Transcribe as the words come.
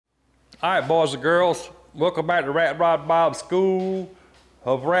All right, boys and girls, welcome back to Rat Rod Bob's School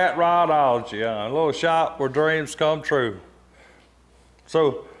of Rat Rodology, a little shop where dreams come true.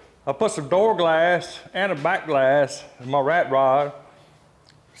 So I put some door glass and a back glass in my rat rod.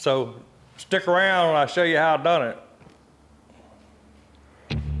 So stick around and I'll show you how I done it.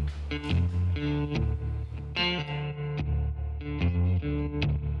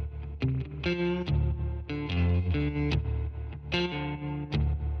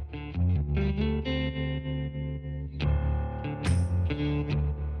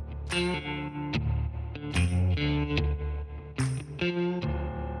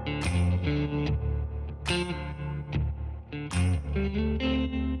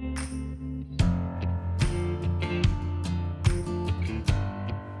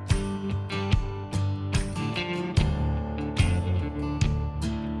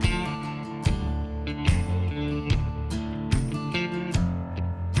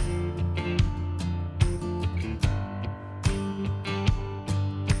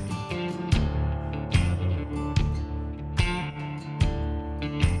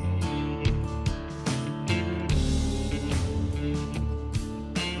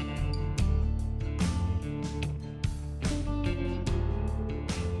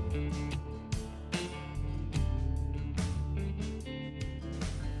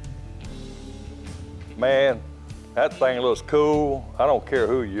 Man, that thing looks cool. I don't care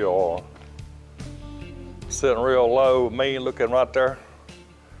who you are. Sitting real low, mean looking right there.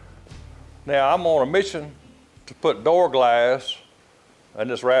 Now I'm on a mission to put door glass in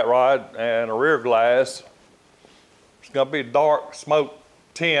this rat rod and a rear glass. It's gonna be dark smoke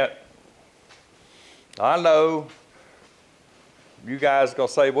tint. I know you guys are gonna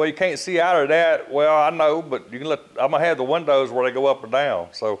say, well, you can't see out of that. Well, I know, but you can I'm gonna have the windows where they go up and down.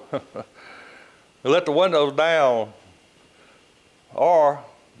 So we let the windows down, or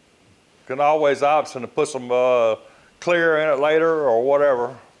can always option to put some clear in it later or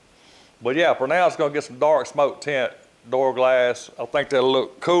whatever. But yeah, for now it's gonna get some dark smoke tint door glass. I think that'll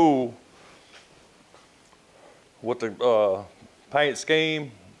look cool with the paint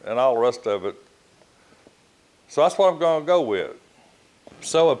scheme and all the rest of it. So that's what I'm gonna go with.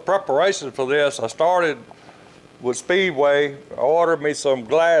 So in preparation for this, I started with Speedway. I ordered me some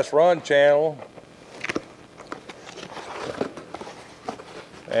glass run channel.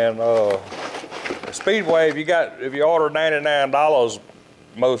 And Speedway, if you order $99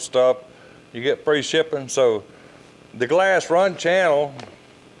 most stuff, you get free shipping. So the glass run channel,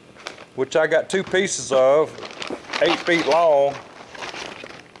 which I got 2 pieces of, 8 feet long,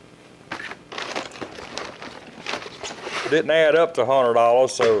 didn't add up to $100.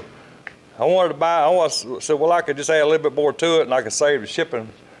 So I wanted to buy. I said, well, I could just add a little bit more to it, and I could save the shipping.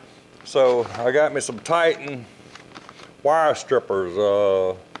 So I got me some Titan wire strippers,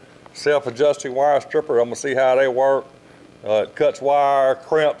 self-adjusting wire stripper. I'm gonna see how they work. It cuts wire,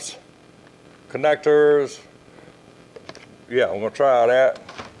 crimps, connectors. Yeah, I'm gonna try that.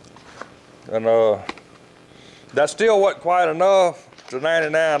 And that still wasn't quite enough to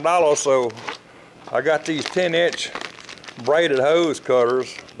 $99, so I got these 10-inch braided hose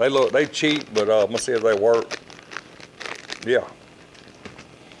cutters. They cheap, but I'm gonna see if they work. Yeah.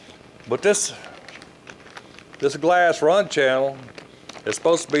 But this glass run channel is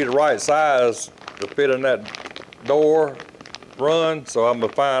supposed to be the right size to fit in that door run, so I'm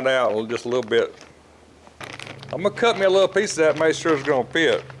gonna find out just a little bit. I'm gonna cut me a little piece of that, make sure it's gonna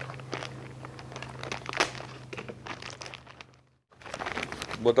fit.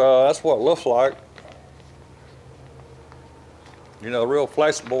 But that's what it looks like. You know, real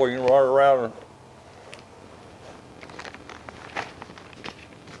flexible, you can run around.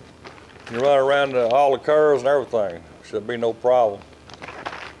 You run around all the curves and everything. Should be no problem.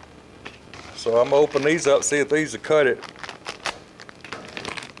 So I'm gonna open these up, see if these will cut it.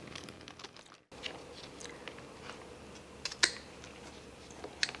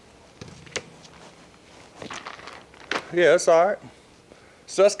 Yeah, it's all right.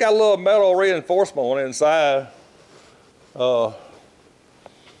 So it's got a little metal reinforcement on the inside.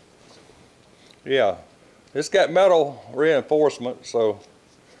 Yeah, it's got metal reinforcement, so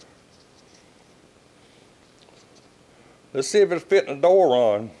let's see if it'll fit in the door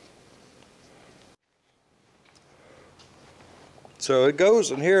run. So it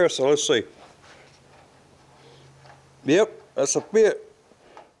goes in here, so let's see. Yep, that's a fit.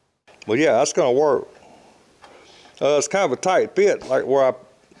 But yeah, that's gonna work. It's kind of a tight fit, like where I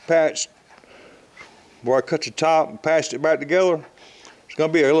cut the top and patched it back together. It's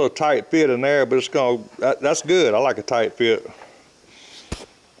gonna be a little tight fit in there, but that's good. I like a tight fit.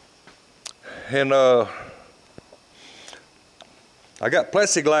 And I got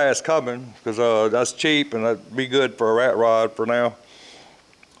plexiglass coming because that's cheap and that'd be good for a rat rod for now.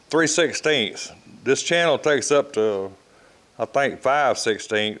 3/16. This channel takes up to, I think,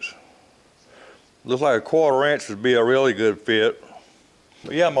 5/16. Looks like a 1/4 inch would be a really good fit.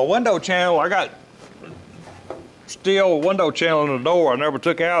 But yeah, my window channel, I got steel window channel in the door I never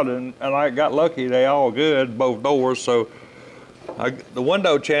took out, and I got lucky, they all good, both doors. So the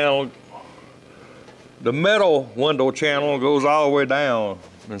window channel, the metal window channel goes all the way down.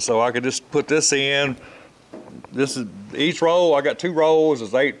 And so I could just put this in. This is each roll, I got 2 rolls,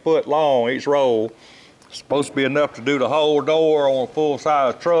 it's 8 foot long each roll. It's supposed to be enough to do the whole door on a full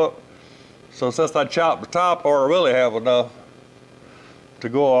size truck. So since I chopped the top, I really have enough to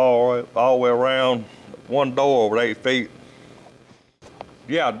go all the way around one door with 8 feet.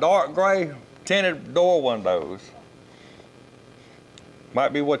 Yeah, dark gray tinted door windows.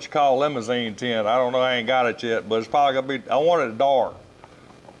 Might be what you call limousine tint. I don't know, I ain't got it yet, but it's probably gonna be, I want it dark.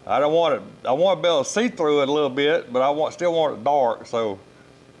 I want to be able to see through it a little bit, but I still want it dark, so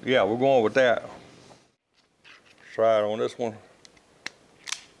yeah, we're going with that. Try it on this one.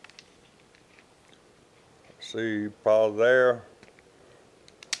 See, probably there.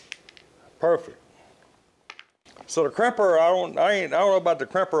 Perfect. So the crimper, I don't know about the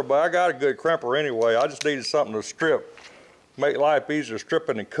crimper, but I got a good crimper anyway. I just needed something to strip, make life easier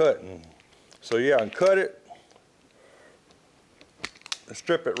stripping and cutting. So yeah, and cut it and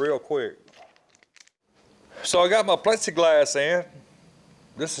strip it real quick. So I got my plexiglass in.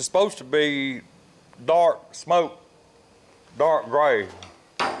 This is supposed to be dark smoke, dark gray.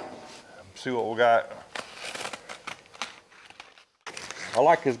 Let's see what we got. I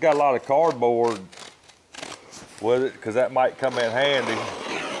like it's got a lot of cardboard with it because that might come in handy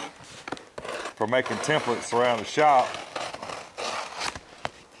for making templates around the shop.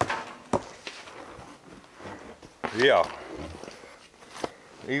 Yeah,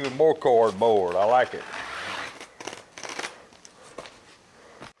 even more cardboard, I like it.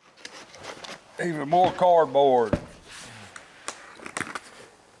 Even more cardboard.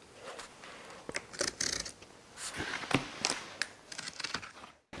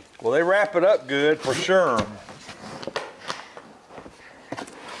 Well, they wrap it up good for sure.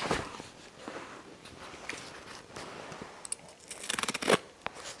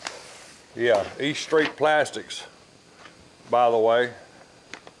 Yeah, East Street Plastics, by the way.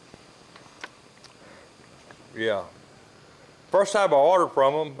 Yeah. First time I ordered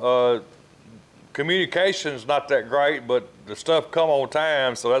from them, communication's not that great, but the stuff come on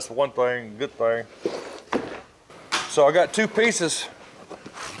time, so that's one thing, good thing. So I got 2 pieces.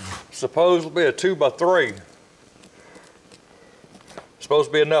 Supposedly a 2x3. Supposed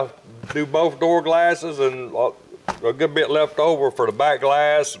to be enough to do both door glasses and a good bit left over for the back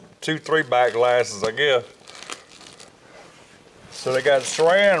glass, 2-3 back glasses, I guess. So they got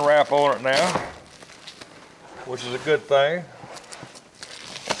saran wrap on it now, which is a good thing.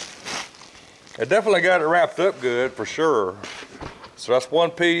 They definitely got it wrapped up good for sure. So that's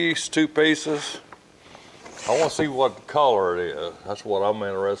 1 piece, 2 pieces. I want to see what color it is. That's what I'm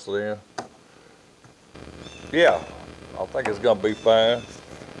interested in. Yeah, I think it's gonna be fine.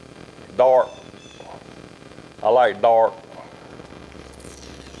 Dark. I like dark.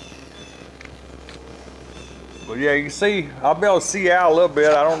 But yeah, you can see, I'll be able to see out a little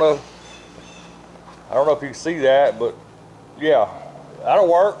bit. I don't know if you can see that, but yeah, that'll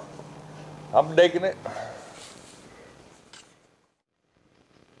work. I'm digging it.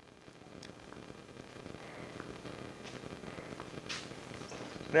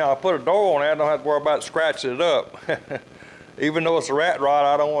 Now I put a door on it, I don't have to worry about scratching it up. Even though it's a rat rod,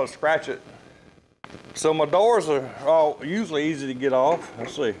 I don't want to scratch it. So my doors are all usually easy to get off.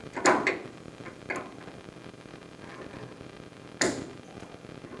 Let's see.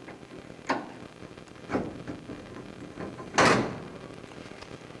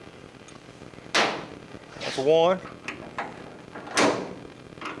 That's 1.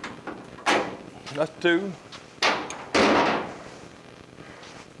 That's 2.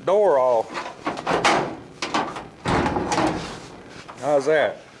 Door off. How's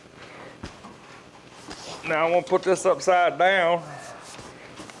that? Now I'm gonna put this upside down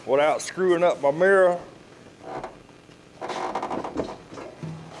without screwing up my mirror.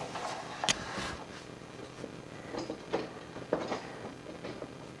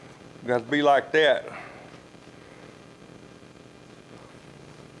 Got to be like that.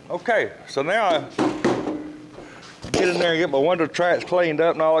 Okay, so now I get in there and get my window tracks cleaned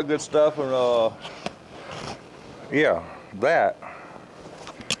up and all that good stuff, and yeah, that.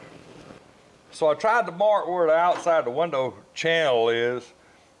 So I tried to mark where the outside the window channel is,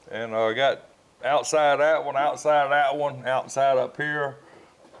 and I got outside that one, outside that one, outside up here,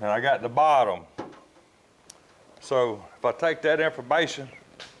 and I got the bottom. So if I take that information,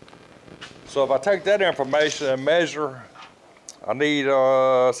 and measure, I need,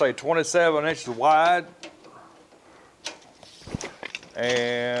 say 27 inches wide,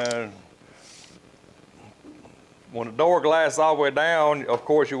 and when the door glass is all the way down, of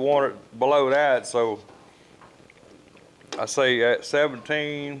course you want it below that, so I say at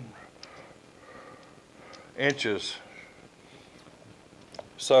 17 inches.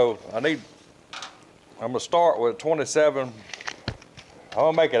 So I'm gonna start with 27. I'm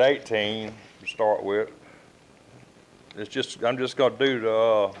gonna make it 18 to start with. I'm just gonna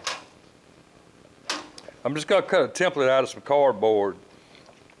cut a template out of some cardboard.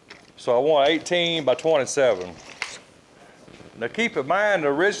 So I want 18 by 27. Now keep in mind the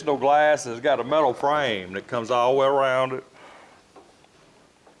original glass has got a metal frame that comes all the way around it.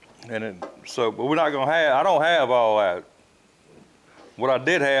 But we're not gonna have, I don't have all that. What I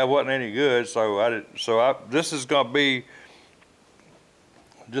did have wasn't any good, this is gonna be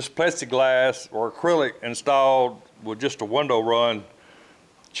just plexiglass or acrylic installed with just a window run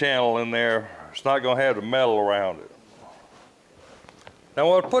channel in there. It's not gonna have the metal around it. Now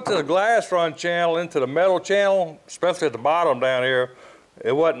when I put the glass run channel into the metal channel, especially at the bottom down here,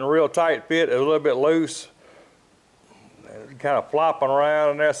 it wasn't a real tight fit, it was a little bit loose. Kind of flopping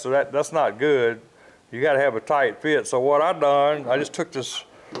around in there, so that's not good. You gotta have a tight fit. So what I done, I just took this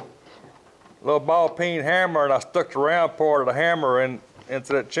little ball peen hammer and I stuck the round part of the hammer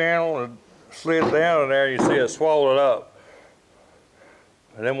into that channel and slid it down in there, and you see it swallowed up.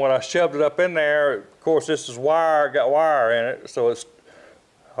 And then when I shoved it up in there, of course this is wire, got wire in it, so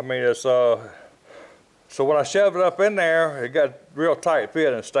so when I shoved it up in there, it got real tight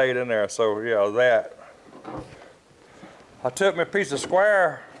fit and stayed in there, so yeah, that. I took me a piece of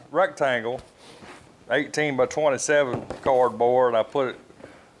square rectangle, 18 by 27 cardboard, and I put it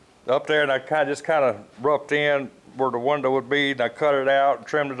up there, and I just kind of roughed in where the window would be, and I cut it out and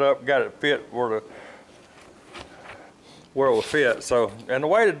trimmed it up, got it fit where it would fit. So, and the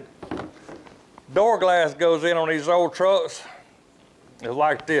way the door glass goes in on these old trucks is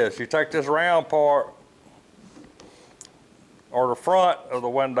like this. You take this round part, or the front of the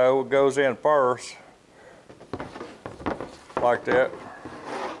window goes in first, like that.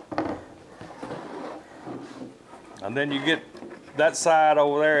 And then you get that side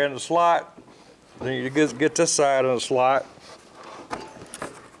over there in the slot. Then you get this side in the slot.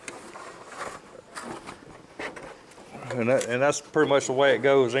 And that's pretty much the way it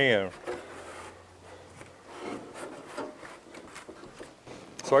goes in.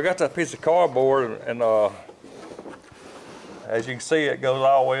 So I got that piece of cardboard, and as you can see, it goes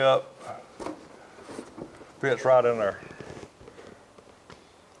all the way up. Fits right in there.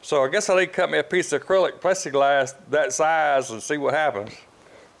 So I guess I need to cut me a piece of acrylic plexiglass that size and see what happens.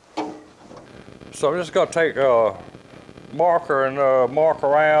 So I'm just gonna take a marker and mark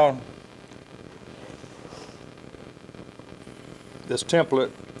around this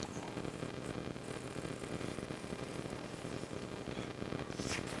template.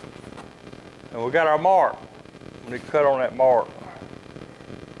 And we got our mark. We need to cut on that mark.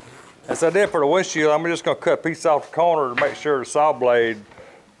 As I did for the windshield, I'm just gonna cut a piece off the corner to make sure the saw blade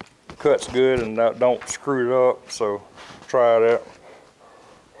cuts good and don't screw it up, so try that.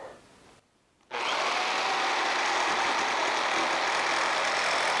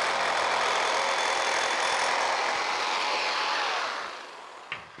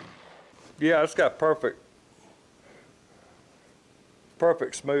 Yeah, it's got perfect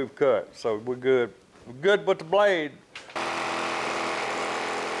smooth cut, so we're good. We're good with the blade.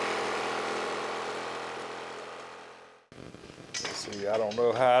 See, I don't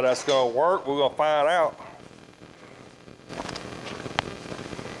know how that's gonna work. We're gonna find out.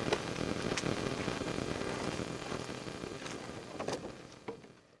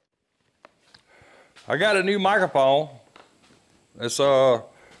 I got a new microphone. It's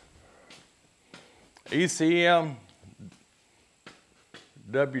ECM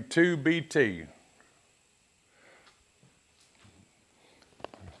W2BT.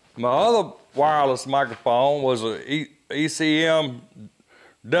 My other wireless microphone was a ECM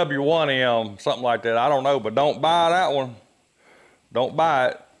W1M, something like that. I don't know, but don't buy that one. Don't buy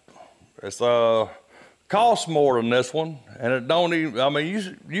it. It's costs more than this one, and it don't even. I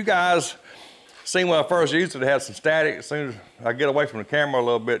mean, you guys seen when I first used it, it had some static. As soon as I get away from the camera a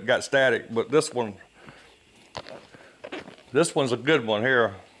little bit, it got static. But this one's a good one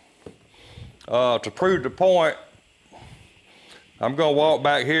here. To prove the point, I'm gonna walk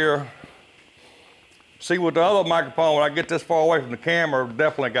back here. See, with the other microphone, when I get this far away from the camera,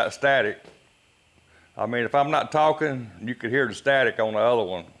 definitely got static. I mean, if I'm not talking, you could hear the static on the other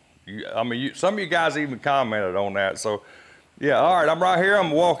one. Some of you guys even commented on that. So, yeah, all right, I'm right here. I'm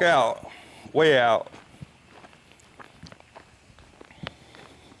gonna walk out, way out.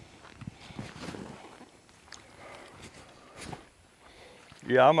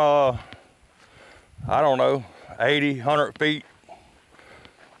 Yeah, I'm, I don't know, 80, 100 feet,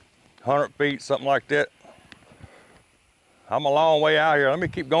 100 feet, something like that. I'm a long way out here. Let me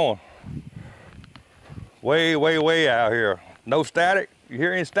keep going. Way, way, way out here. No static. You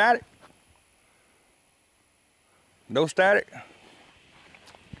hear any static? No static?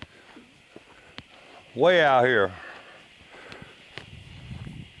 Way out here.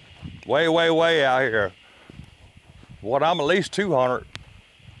 Way, way, way out here. What, I'm at least 200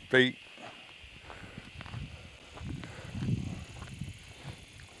 feet.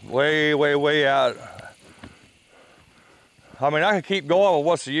 Way, way, way out. I mean, I can keep going, but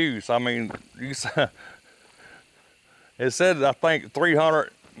what's the use? I mean, it said, I think,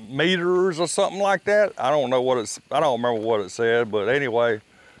 300 meters or something like that. I don't know what I don't remember what it said, but anyway,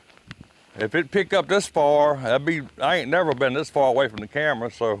 if it picked up this far, I ain't never been this far away from the camera,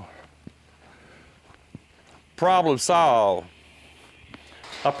 so problem solved.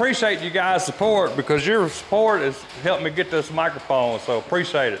 I appreciate you guys' support because your support has helped me get this microphone, so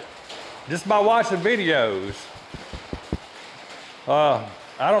appreciate it. Just by watching videos. I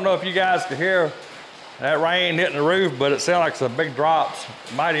don't know if you guys can hear that rain hitting the roof, but it sounds like some big drops.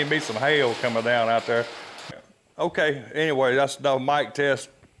 Might even be some hail coming down out there. Okay, anyway, that's the mic test.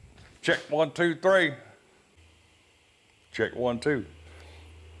 Check 1, 2, 3. Check 1, 2.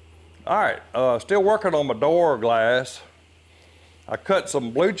 All right, still working on my door glass. I cut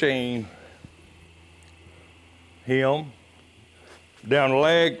some blue jean hem down the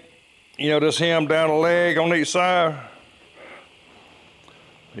leg. You know, this hem down the leg on each side.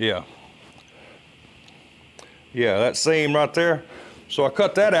 Yeah. Yeah, that seam right there. So I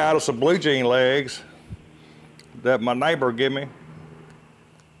cut that out of some blue jean legs that my neighbor gave me.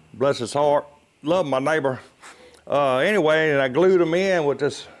 Bless his heart. Love my neighbor. Anyway, and I glued them in with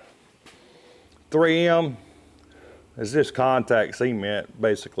this 3M. It's just contact cement,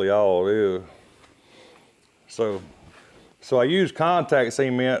 basically all it is. So I use contact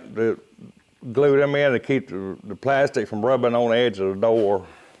cement to glue them in to keep the plastic from rubbing on the edge of the door.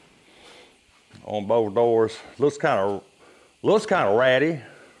 On both doors. Looks kind of ratty.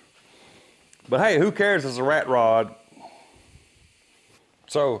 But hey, who cares? It's a rat rod.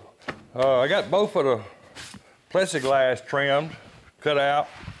 So I got both of the plexiglass trimmed, cut out.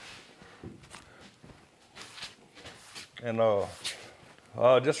 And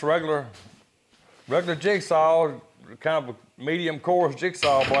just regular jigsaw, kind of a medium coarse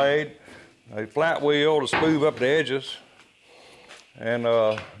jigsaw blade, a flat wheel to smooth up the edges. And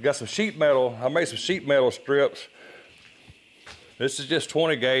got some sheet metal. I made some sheet metal strips. This is just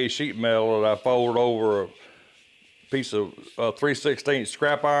 20 gauge sheet metal that I folded over a piece of 3/16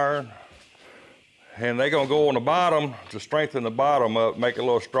 scrap iron. And they're gonna go on the bottom to strengthen the bottom up, make it a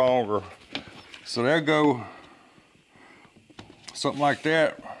little stronger. So there go, something like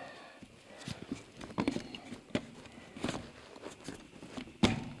that.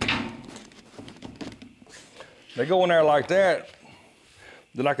 They go in there like that.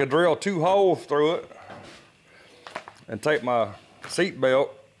 Then I could drill 2 holes through it and take my seat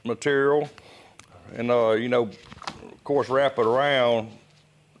belt material and, you know, of course, wrap it around,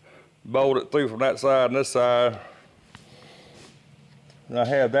 bolt it through from that side and this side. And I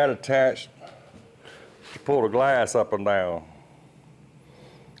have that attached to pull the glass up and down.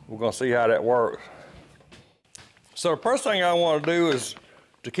 We're gonna see how that works. So the first thing I want to do is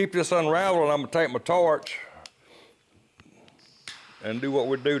to keep this unraveled, I'm gonna take my torch and do what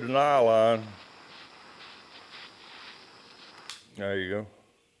we do to nylon. There you go.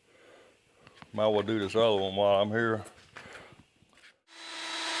 Might as well do this other one while I'm here.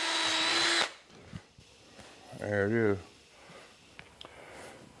 There it is.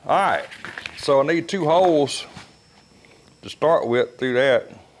 All right, so I need 2 holes to start with through that.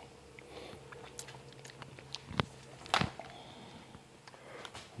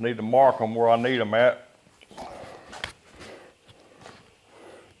 Need to mark them where I need them at.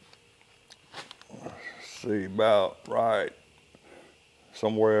 See, about right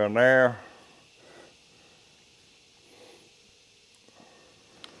somewhere in there.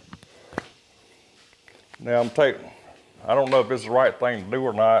 Now I don't know if this is the right thing to do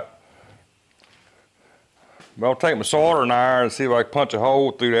or not, but I'll take my soldering iron and see if I can punch a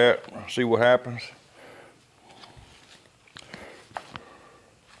hole through that, see what happens.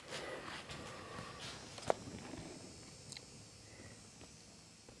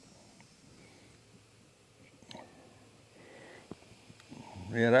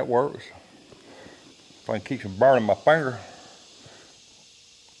 Yeah, that works. If I can keep from burning my finger.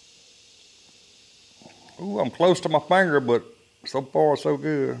 Ooh, I'm close to my finger, but so far so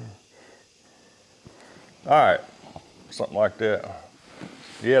good. All right, something like that.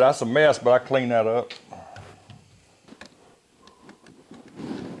 Yeah, that's a mess, but I cleaned that up.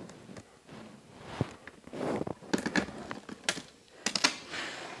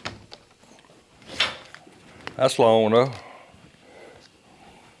 That's long enough.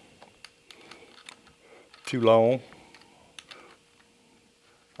 Too long.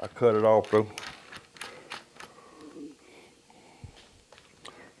 I cut it off though.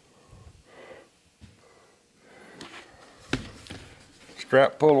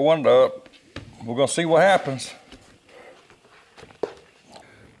 Strap, pull the window up. We're gonna see what happens.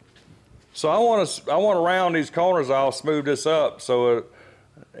 So I want to round these corners off, smooth this up so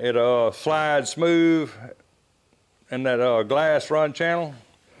it slides smooth in that glass run channel.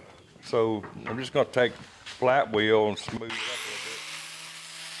 So I'm just gonna take flat wheel and smooth it up a little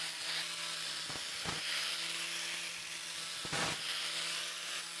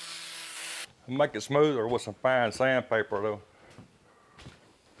bit. Make it smoother with some fine sandpaper though.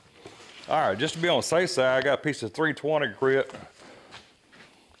 All right, just to be on the safe side, I got a piece of 320 grit.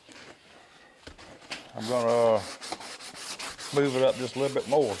 I'm gonna smooth it up just a little bit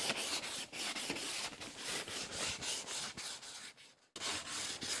more.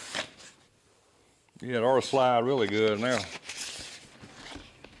 Yeah, it ought to slide really good now.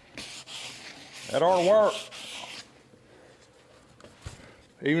 That ought to work.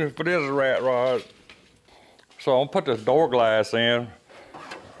 Even if it is a rat rod. So I'm gonna put this door glass in.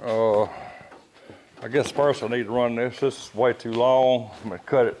 I guess first I need to run this. This is way too long. I'm gonna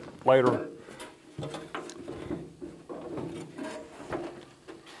cut it later.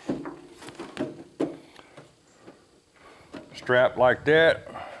 Strap like that.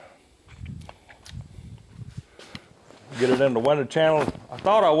 Get it in the window channel. I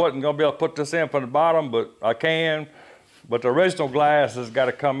thought I wasn't gonna be able to put this in from the bottom, but I can. But the original glass has got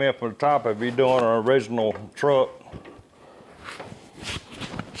to come in from the top if you're doing an original truck.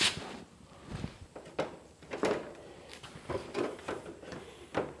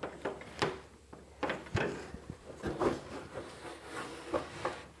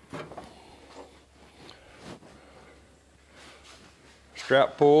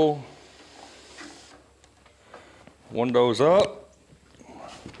 Strap pull. Windows up.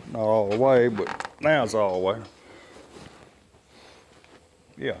 Not all the way, but now it's all the way.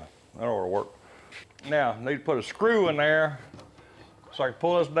 Yeah, that ought to work. Now, I need to put a screw in there so I can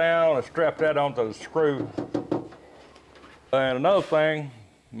pull this down and strap that onto the screw. And another thing,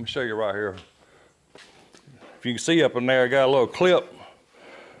 let me show you right here. If you can see up in there, I got a little clip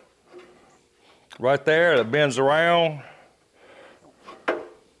right there that bends around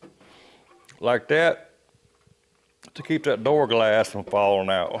like that to keep that door glass from falling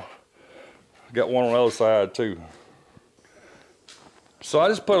out. Got one on the other side too. So I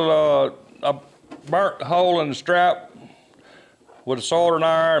just put a burnt hole in the strap with a soldering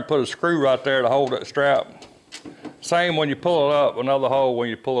iron and put a screw right there to hold that strap. Same when you pull it up, another hole when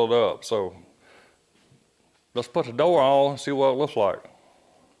you pull it up. So let's put the door on and see what it looks like.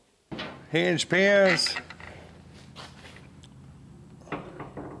 Hinge pins.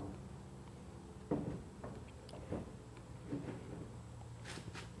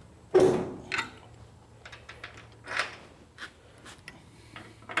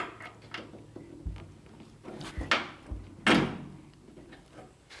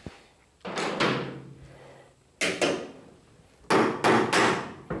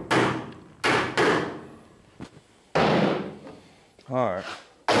 All right,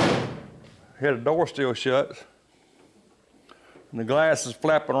 here the door still shut. And the glass is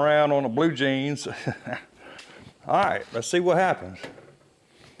flapping around on the blue jeans. All right, let's see what happens.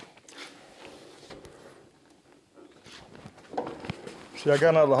 See, I got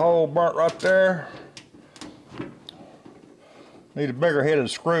another hole burnt right there. Need a bigger headed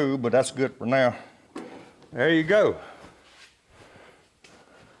screw, but that's good for now. There you go.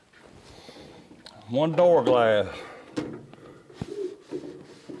 One door glass.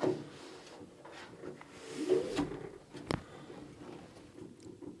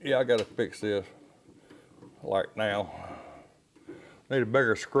 Yeah, I gotta fix this like now. Need a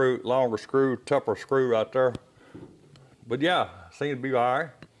bigger screw, longer screw, tougher screw right there. But yeah, seems to be all right.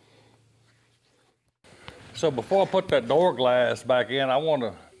 So before I put that door glass back in, I want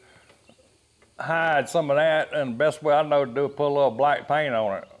to hide some of that, and the best way I know to do is put a little black paint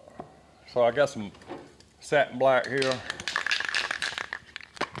on it. So I got some satin black here.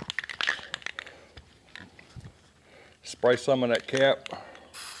 Spray some of that cap.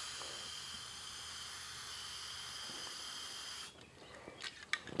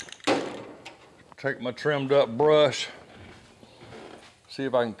 Take my trimmed up brush, see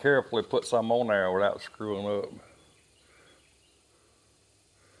if I can carefully put some on there without screwing up.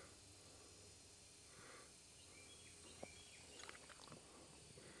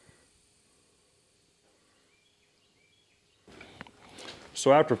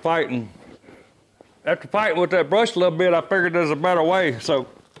 So after fighting with that brush a little bit, I figured there's a better way, so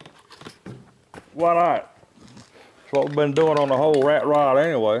why not? That's what we've been doing on the whole rat rod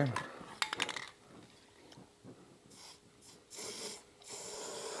anyway.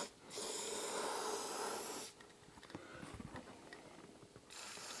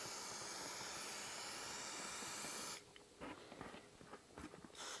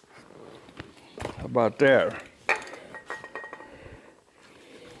 How about that?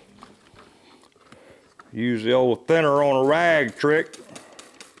 Use the old thinner on a rag trick.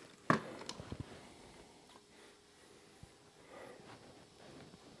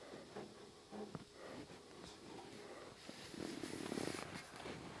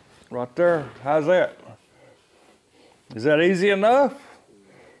 Right there, how's that? Is that easy enough?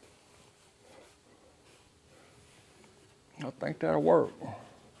 I think that'll work.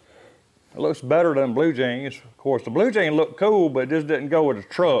 It looks better than blue jeans. Of course, the blue jean looked cool, but it just didn't go with the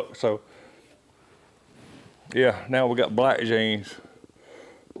truck, so. Yeah, now we got black jeans.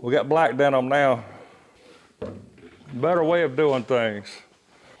 We got black denim now. Better way of doing things.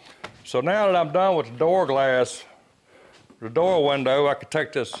 So now that I'm done with the door glass, the door window, I could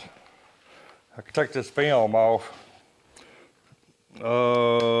take this film off.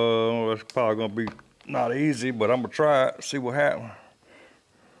 It's probably gonna be not easy, but I'm gonna try it, see what happens.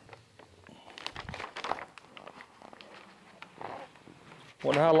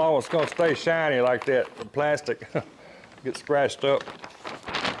 Wonder how long it's gonna stay shiny like that. The plastic gets scratched up.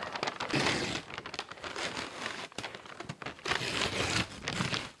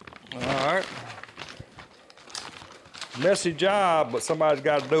 All right. Messy job, but somebody's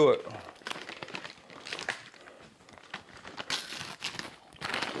got to do it.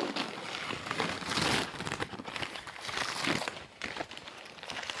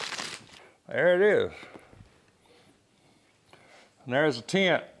 There it is. And there's a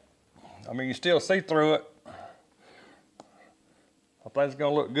tent. I mean, you still see through it. I think it's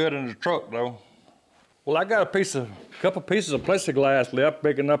gonna look good in the truck though. Well, I got a couple pieces of plexiglass left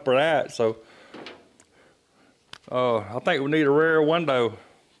big enough for that, so I think we need a rear window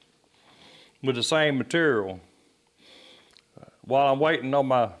with the same material. While I'm waiting on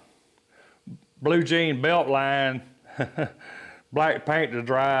my blue jean belt line black paint to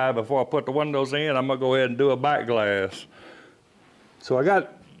dry before I put the windows in, I'm gonna go ahead and do a back glass. So I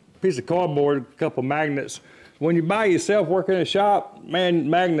got a piece of cardboard, a couple magnets. When you buy yourself working in a shop, man,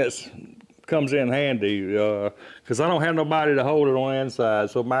 magnets comes in handy because I don't have nobody to hold it on the inside,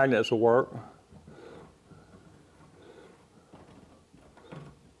 so magnets will work.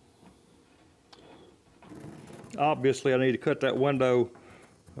 Obviously, I need to cut that window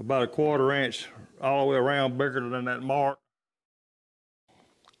about a 1/4 inch all the way around, bigger than that mark.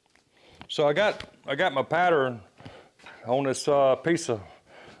 So I got my pattern on this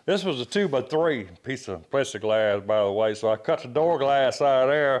this was a 2x3 piece of plexiglass, by the way. So I cut the door glass out of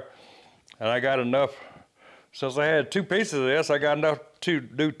there, and I got enough. Since I had 2 pieces of this, I got enough to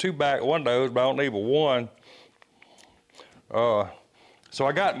do 2 back windows, but I don't need but 1. So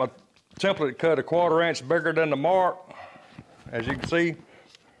I got my template cut a 1/4 inch bigger than the mark, as you can see.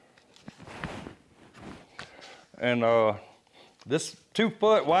 And this 2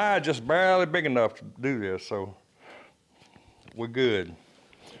 foot wide, just barely big enough to do this, so we're good.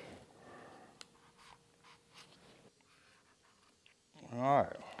 All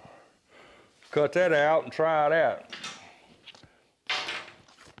right, cut that out and try it out.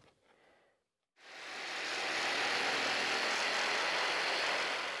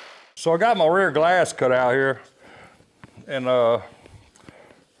 So I got my rear glass cut out here, and I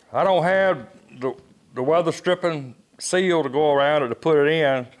don't have the weather stripping seal to go around it to put it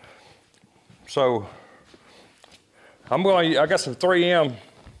in, so I got some 3M,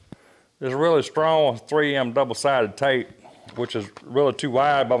 this really strong 3M double-sided tape, which is really too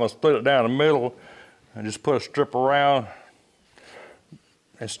wide, but I'm gonna split it down the middle and just put a strip around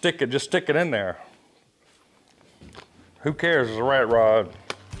and just stick it in there. Who cares, it's a rat rod.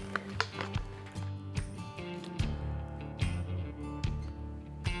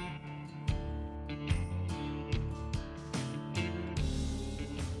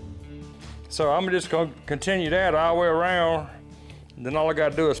 So I'm just gonna continue that all the way around. And then all I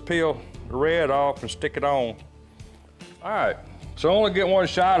gotta do is peel the red off and stick it on. All right, so I only get 1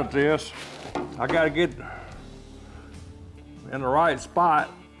 shot at this. I gotta get in the right spot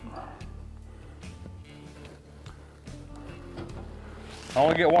I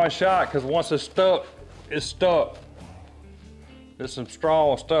only get one shot because once it's stuck, it's stuck. There's some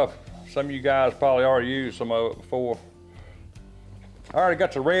strong stuff. Some of you guys probably already used some of it before. I already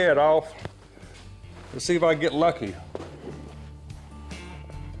got the red off. Let's see if I can get lucky.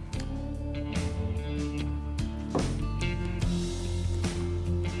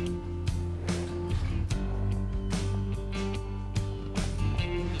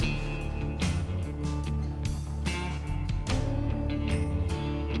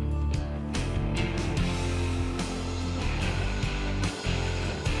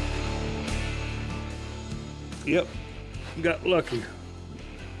 Yep, got lucky.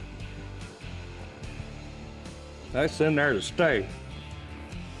 That's in there to stay.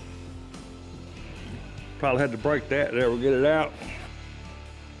 Probably had to break that to ever get it out.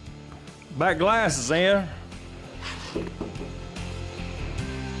 Back glass is in.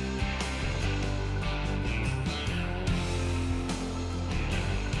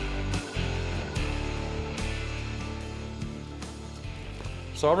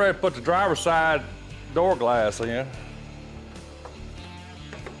 So I'm ready to put the driver's side door glass in.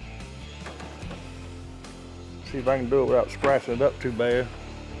 See if I can do it without scratching it up too bad.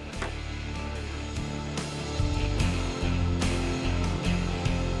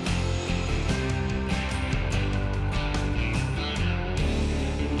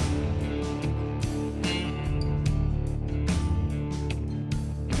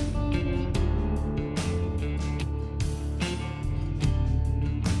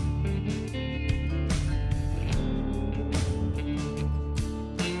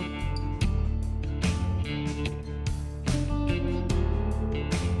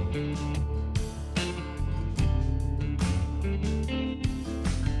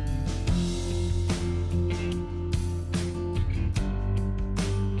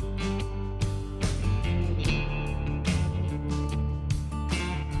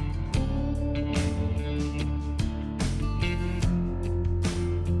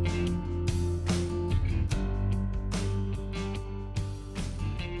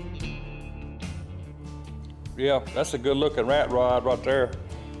 Yeah, that's a good looking rat rod right there.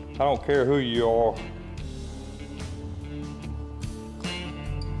 I don't care who you are.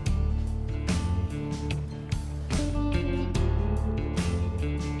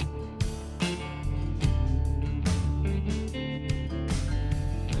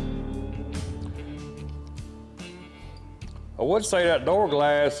 I would say that door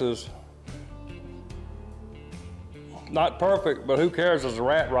glass is not perfect, but who cares, it's a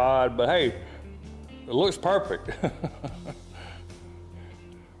rat rod, but hey, it looks perfect.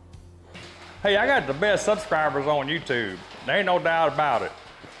 Hey, I got the best subscribers on YouTube. There ain't no doubt about it.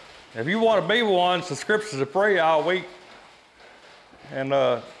 If you want to be one, subscriptions are free all week. And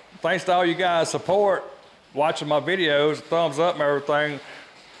thanks to all you guys' support, watching my videos, thumbs up and everything.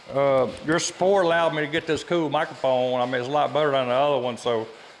 Your support allowed me to get this cool microphone. I mean, it's a lot better than the other one. So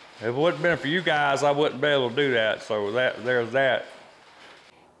if it wouldn't have been for you guys, I wouldn't be able to do that. So there's that.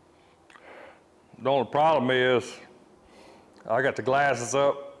 The only problem is I got the glasses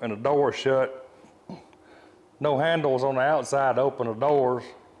up and the door shut. No handles on the outside to open the doors.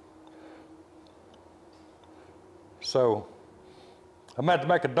 So I'm gonna have to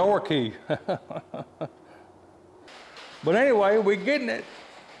make a door key. But anyway, we're getting it.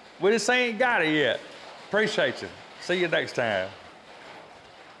 We just ain't got it yet. Appreciate you. See you next time.